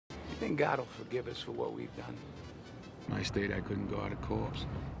think God will forgive us for what we've done? My state, I couldn't guard a corpse.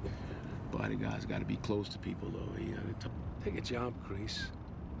 Bodyguards got to be close to people, though. Take a job, Crease.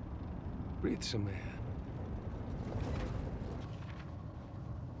 Breathe some air.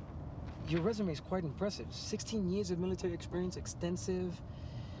 Your resume is quite impressive. 16 years of military experience, extensive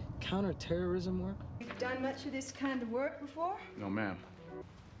counter-terrorism work. You've done much of this kind of work before? No, ma'am.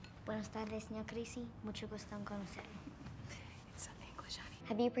 Buenas tardes, señor Creasy. Mucho gusto en conocerlo. It's in English, honey.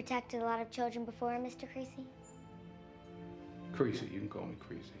 Have you protected a lot of children before, Mr. Creasy? Creasy, you can call me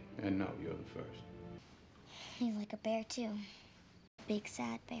Creasy. And no, you're the first. He's like a bear, too. Big,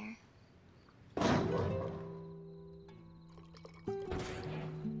 sad bear.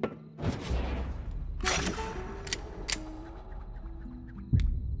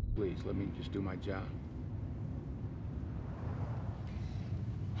 Please, let me just do my job.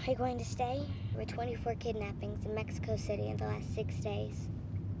 Are you going to stay? There were 24 kidnappings in Mexico City in the last 6 days.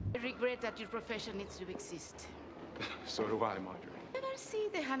 I regret that your profession needs to exist. So do I, Marjorie. Ever see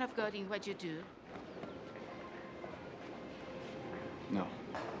the hand of God in what you do? No,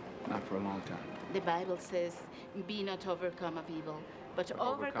 not for a long time. The Bible says, be not overcome of evil, but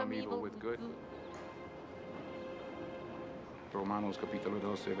overcome evil with good. Romanos capítulo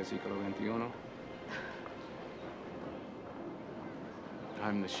 12, versículo 21.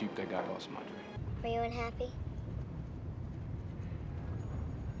 I'm the sheep that got lost, Marjorie. Were you unhappy?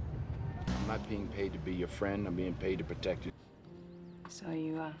 I'm not being paid to be your friend. I'm being paid to protect you. So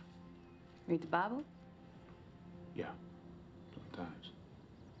you, read the Bible? Yeah, sometimes.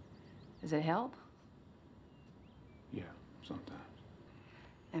 Does it help? Yeah, sometimes.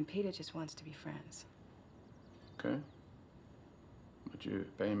 And Peter just wants to be friends. Okay. But you're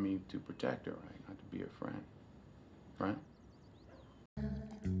paying me to protect her, right? Not to be her friend. Right?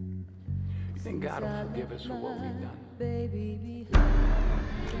 You think God will forgive us for what we've done? You're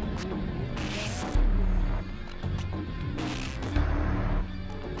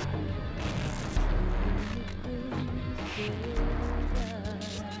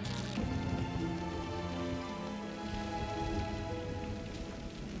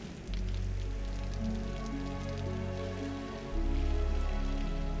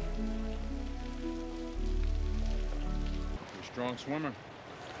a strong swimmer.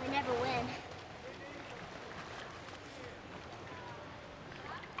 We never win.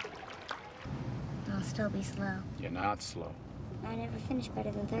 I'll still be slow. You're not slow. I never finished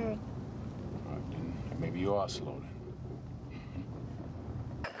better than third. All right, then maybe you are slow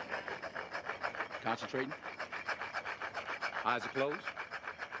then. Concentrating. Eyes are closed.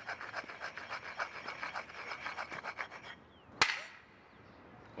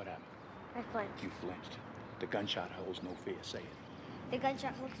 What happened? I flinched. You flinched. The gunshot holds no fear. Say it. The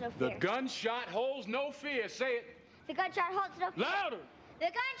gunshot holds no fear. The gunshot holds no fear. Say it. The gunshot holds no fear. Louder! The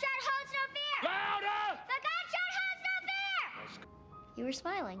gunshot holds no fear. Louder! The gunshot holds no fear. You were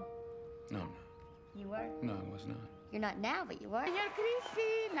smiling. No, I'm not. You were. No, I was not. You're not now, but you were. Señor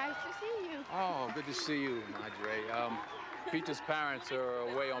Creasy, nice to see you. Oh, good to see you, Marjorie. Peter's parents are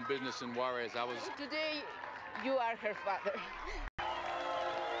away on business in Juarez. I was... Today, you are her father.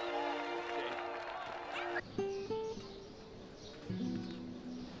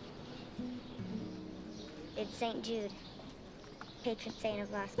 It's St. Jude, patron saint of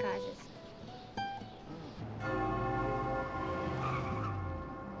lost causes.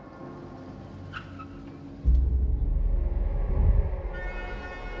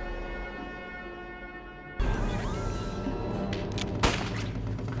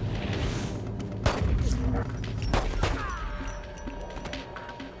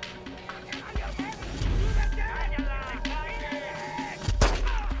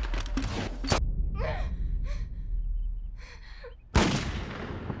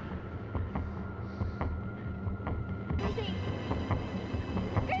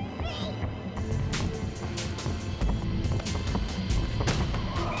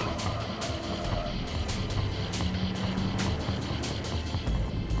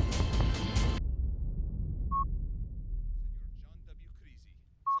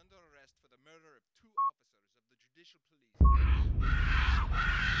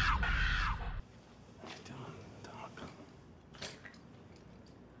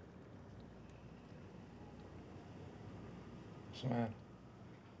 What's the matter?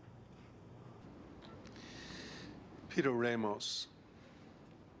 Peter Ramos.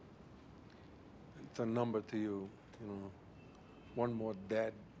 It's a number to you, you know. One more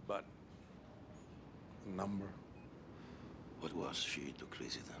dead, but a number. What was she to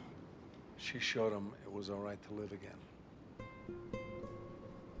Crazy then? She showed him it was all right to live again.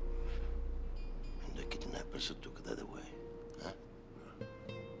 And the kidnappers who took that away, huh?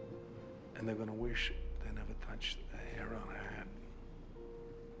 And they're gonna wish they never touched a hair on her head.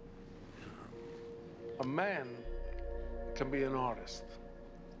 You know? A man can be an artist.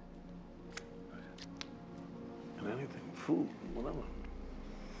 And anything, food, whatever.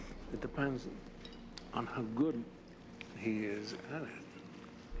 It depends on how good he is at it.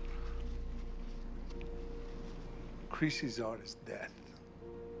 Creasy's art is dead.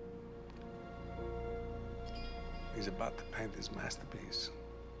 He's about to paint his masterpiece.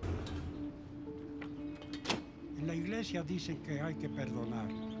 En la iglesia dicen que hay que perdonar.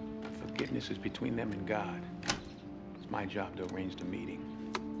 Forgiveness is between them and God. It's my job to arrange the meeting.